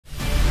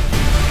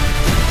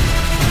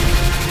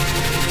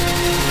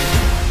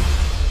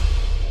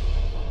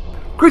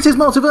Greetings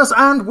Multiverse,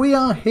 and we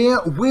are here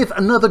with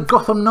another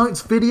Gotham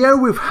Knights video.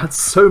 We've had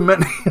so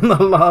many in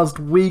the last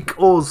week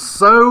or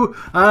so.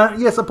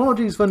 Yes,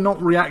 apologies for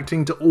not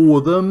reacting to all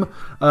of them.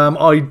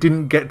 I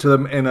didn't get to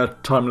them in a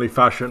timely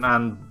fashion,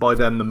 and by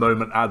then the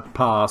moment had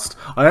passed.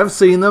 I have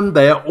seen them,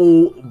 they are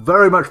all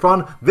very much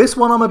fun. This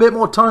one I'm a bit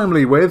more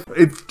timely with.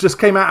 It just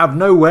came out of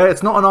nowhere.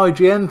 It's not an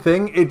IGN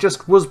thing, it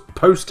just was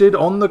posted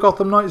on the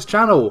Gotham Knights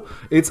channel.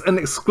 It's an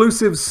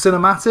exclusive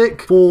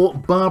cinematic for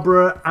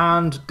Barbara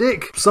and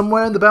Dick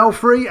somewhere in the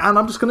Belfry, and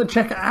I'm just going to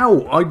check it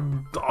out.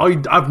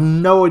 I have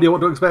no idea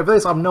what to expect for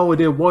this. I have no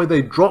idea why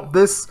they dropped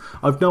this.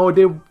 I've no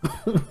idea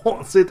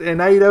what's it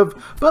in aid of,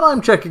 but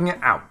I'm checking it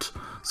out.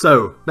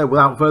 So,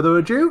 without further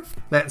ado,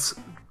 let's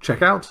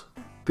check out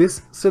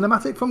this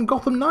cinematic from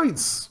Gotham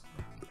Knights.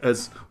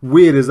 As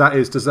weird as that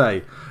is to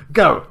say.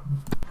 Go!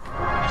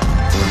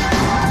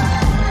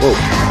 Whoa,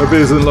 hope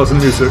it isn't lots of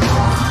music.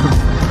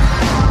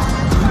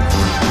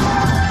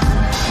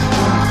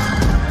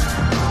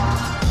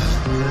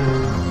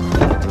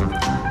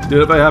 You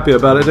look very happy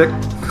about it, Dick.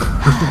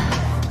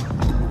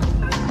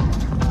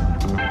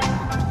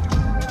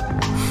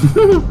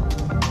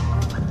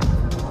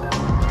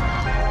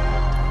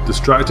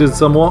 Distracted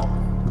somewhat,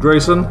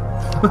 Grayson?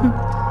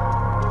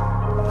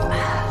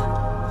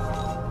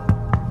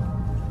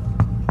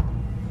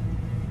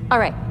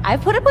 Alright, I've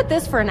put up with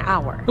this for an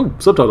hour. Oh,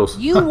 subtitles.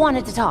 You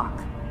wanted to talk.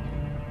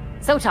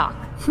 So talk.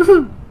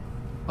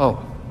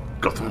 Oh.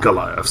 Gotham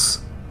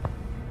Goliaths.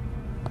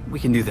 We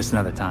can do this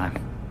another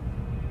time.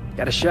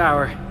 Got a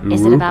shower.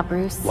 Is it about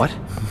Bruce? What?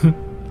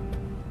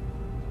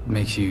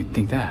 Makes you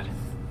think that?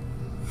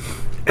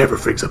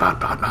 Everything's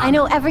about Batman. I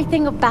know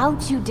everything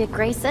about you, Dick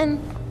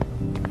Grayson.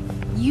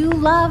 You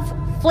love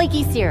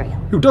flaky cereal.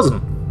 Who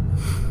doesn't?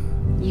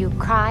 You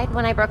cried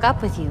when I broke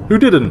up with you. Who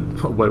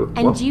didn't? Oh, wait,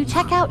 and what? you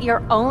check out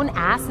your own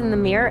ass in the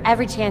mirror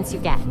every chance you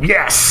get.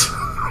 Yes!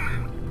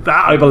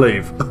 That I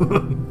believe.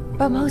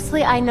 But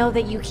mostly I know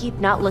that you keep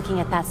not looking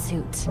at that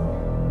suit.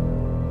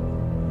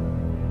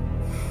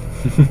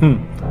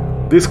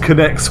 This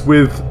connects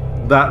with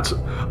that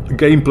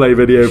gameplay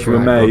video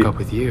from May. I broke up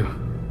with you.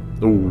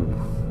 Ooh.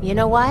 You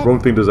know what? Wrong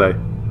thing to say.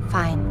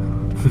 Fine.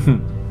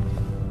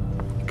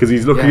 Because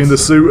he's looking in the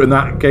suit in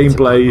that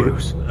gameplay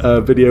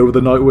video with the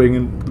Nightwing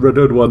and Red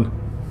Hood one.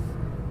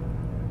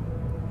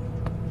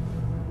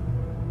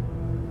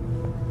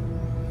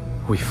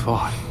 We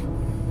fought.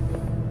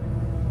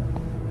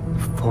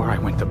 Before I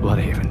went to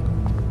Bloodhaven.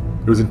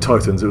 It was in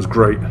Titans, it was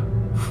great.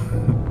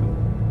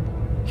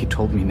 He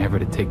told me never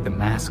to take the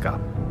mask up.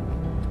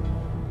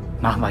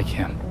 Not like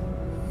him.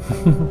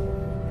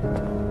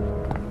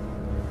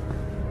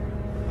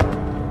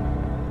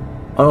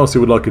 I honestly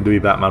would like him to be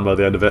Batman by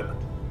the end of it.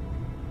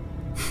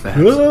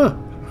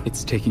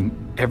 It's taking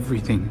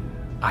everything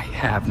I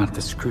have not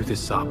to screw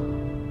this up.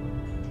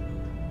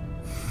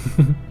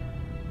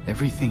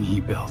 Everything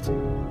he built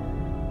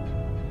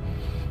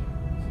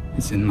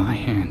is in my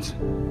hands.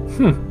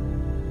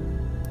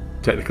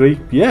 Technically,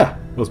 yeah.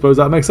 I suppose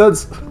that makes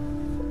sense.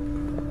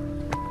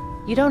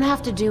 You don't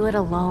have to do it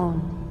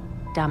alone,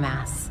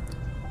 dumbass.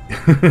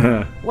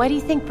 Why do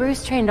you think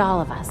Bruce trained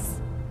all of us?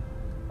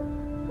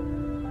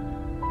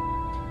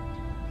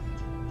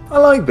 I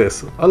like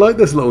this. I like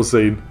this little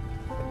scene.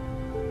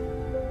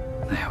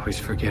 I always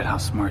forget how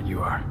smart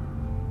you are.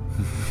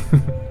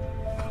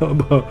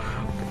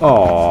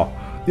 Aww.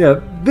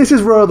 Yeah, this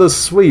is rather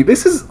sweet.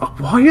 This is...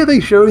 Why are they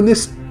showing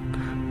this?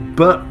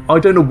 But I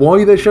don't know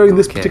why they're showing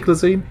this particular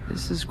scene.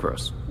 This is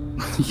gross.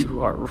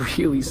 You are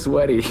really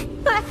sweaty.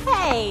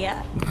 Hey!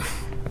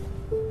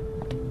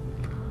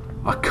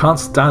 I can't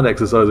stand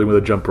exercising with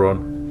a jumper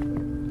on.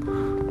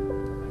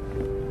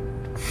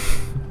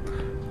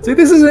 See,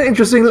 this is an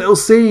interesting little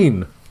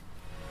scene.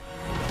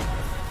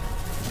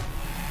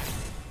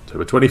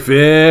 October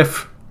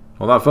 25th.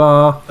 Not that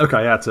far. Okay,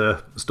 I had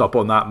to stop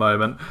on that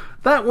moment.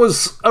 That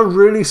was a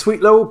really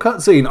sweet little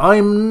cutscene.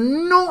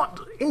 I'm not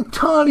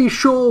entirely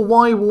sure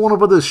why Warner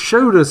Brothers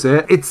showed us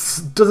it. It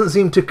doesn't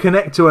seem to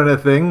connect to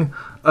anything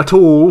at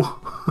all.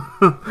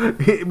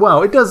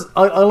 Well, it does.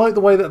 I like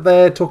the way that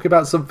they're talking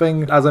about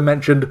something. As I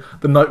mentioned,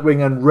 the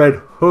Nightwing and Red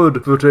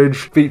Hood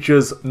footage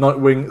features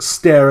Nightwing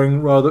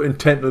staring rather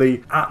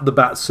intently at the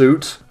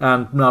Batsuit,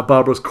 and now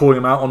Barbara's calling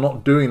him out on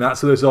not doing that,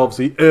 so this is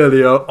obviously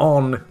earlier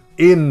on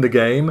in the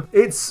game.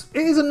 It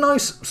is a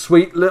nice,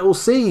 sweet little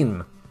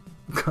scene.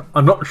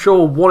 I'm not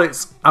sure what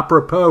it's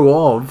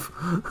apropos of.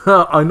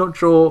 I'm not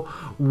sure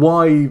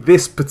why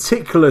this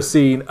particular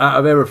scene, out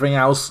of everything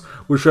else,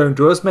 was shown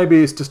to us.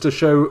 Maybe it's just to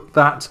show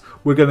that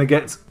we're going to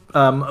get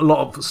a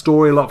lot of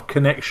story, a lot of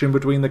connection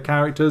between the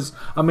characters.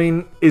 I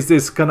mean, is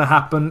this going to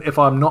happen if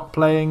I'm not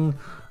playing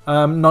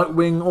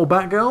Nightwing or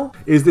Batgirl?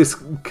 Is this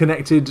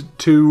connected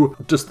to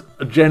just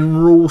a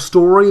general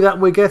story that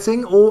we're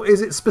getting, or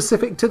is it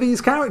specific to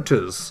these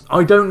characters?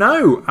 I don't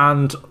know,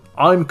 and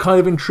I'm kind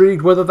of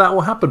intrigued whether that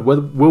will happen.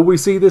 Will we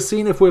see this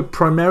scene if we're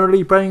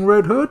primarily playing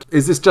Red Hood?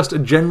 Is this just a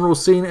general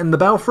scene in the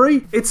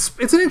Belfry? It's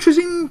an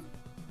interesting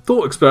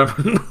thought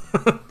experiment.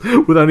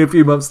 with only a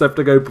few months left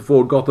to go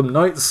before Gotham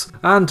Knights,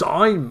 and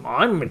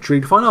I'm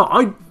intrigued to find out.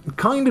 I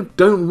kind of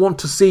don't want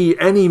to see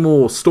any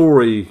more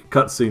story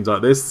cutscenes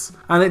like this,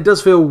 and it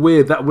does feel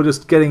weird that we're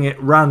just getting it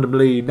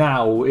randomly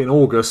now in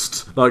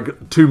August,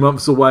 like 2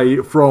 months away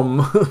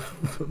from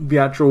the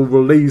actual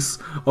release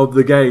of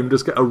the game,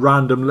 just get a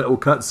random little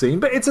cutscene,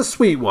 but it's a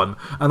sweet one,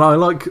 and I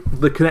like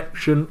the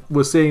connection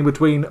we're seeing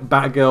between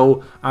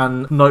Batgirl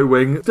and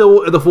Nightwing.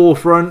 Still at the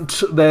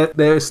forefront,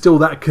 there's still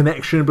that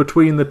connection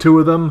between the two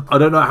of them. I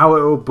don't know how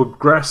it will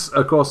progress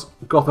across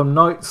Gotham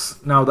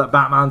Knights now that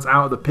Batman's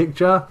out of the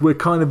picture. We're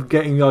kind of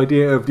getting the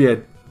idea of, yeah,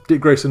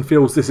 Dick Grayson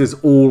feels this is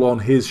all on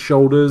his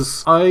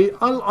shoulders. I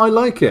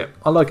like it.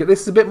 I like it.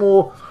 This is a bit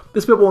more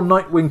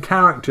Nightwing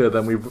character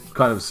than we've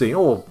kind of seen,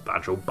 or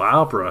actual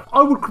Barbara.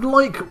 I would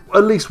like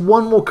at least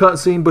one more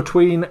cutscene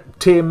between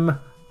Tim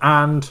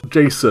and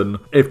Jason,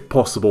 if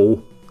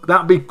possible.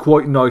 That'd be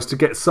quite nice to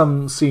get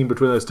some scene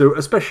between those two,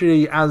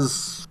 especially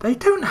as they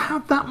don't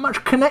have that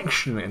much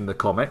connection in the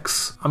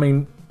comics. I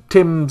mean,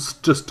 Tim's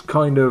just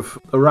kind of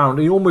around.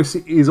 He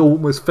is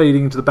almost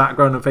fading into the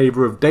background in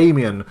favour of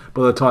Damian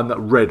by the time that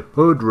Red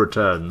Hood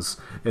returns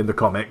in the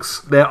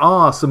comics. There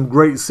are some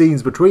great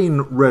scenes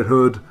between Red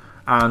Hood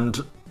and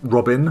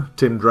Robin,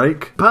 Tim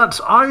Drake, but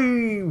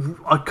I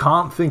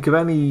can't think of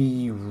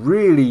any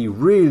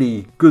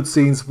really good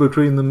scenes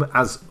between them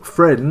as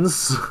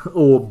friends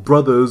or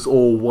brothers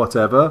or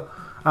whatever,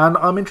 and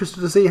I'm interested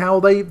to see how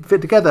they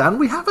fit together. And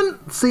we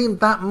haven't seen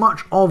that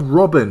much of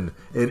Robin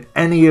in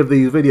any of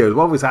these videos. We've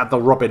always had the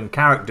Robin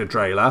character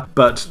trailer,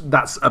 but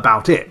that's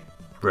about it,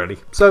 really.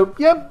 So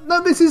yeah,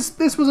 no, this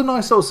was a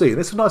nice little scene.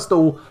 This is a nice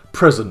little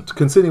present,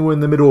 considering we're in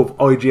the middle of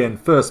IGN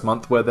first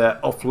month where they're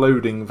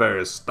offloading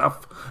various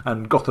stuff,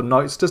 and Gotham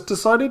Knights just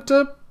decided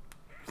to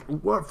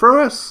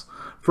throw us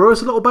a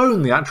little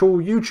bone. The actual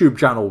YouTube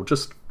channel,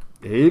 just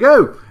here you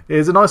go.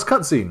 Here's a nice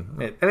cutscene,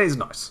 and it is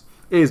nice.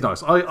 It is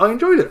nice. I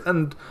enjoyed it,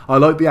 and I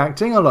like the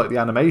acting. I like the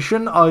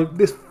animation.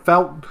 This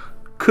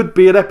could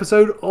be an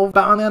episode of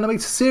Batman the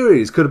Animated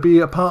Series. Could be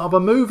a part of a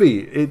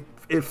movie.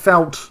 It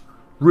felt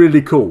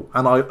really cool,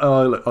 and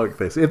I like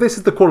this. If this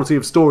is the quality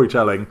of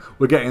storytelling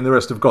we're getting in the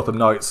rest of Gotham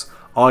Knights,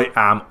 I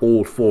am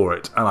all for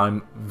it, and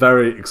I'm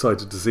very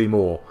excited to see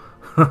more.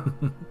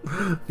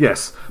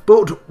 Yes,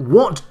 but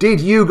what did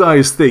you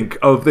guys think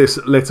of this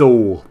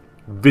little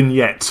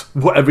vignette,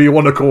 whatever you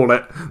want to call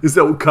it, this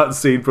little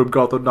cutscene from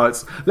Gotham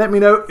Knights? Let me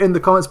know in the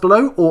comments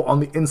below, or on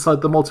the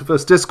Inside the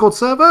Multiverse Discord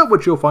server,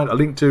 which you'll find a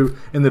link to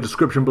in the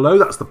description below.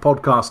 That's the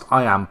podcast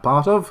I am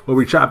part of, where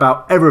we chat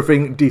about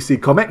everything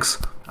DC Comics.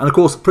 And of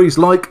course, please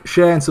like,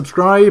 share and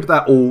subscribe.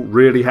 That all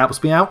really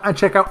helps me out. And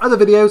check out other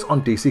videos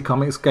on DC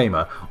Comics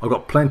Gamer. I've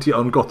got plenty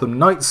on Gotham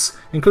Knights,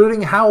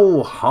 including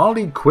how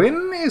Harley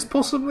Quinn is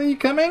possibly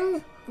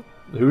coming.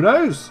 Who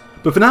knows?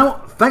 But for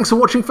now, thanks for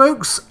watching,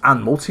 folks,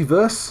 and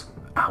Multiverse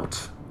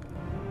out.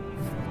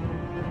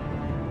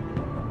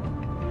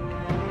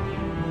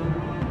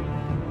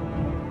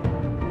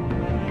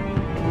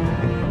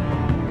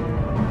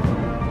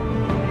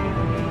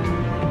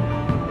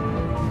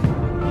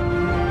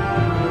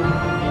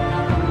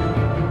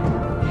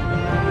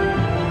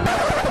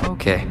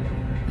 Okay,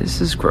 this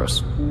is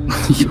gross.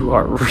 You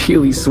are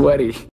really sweaty.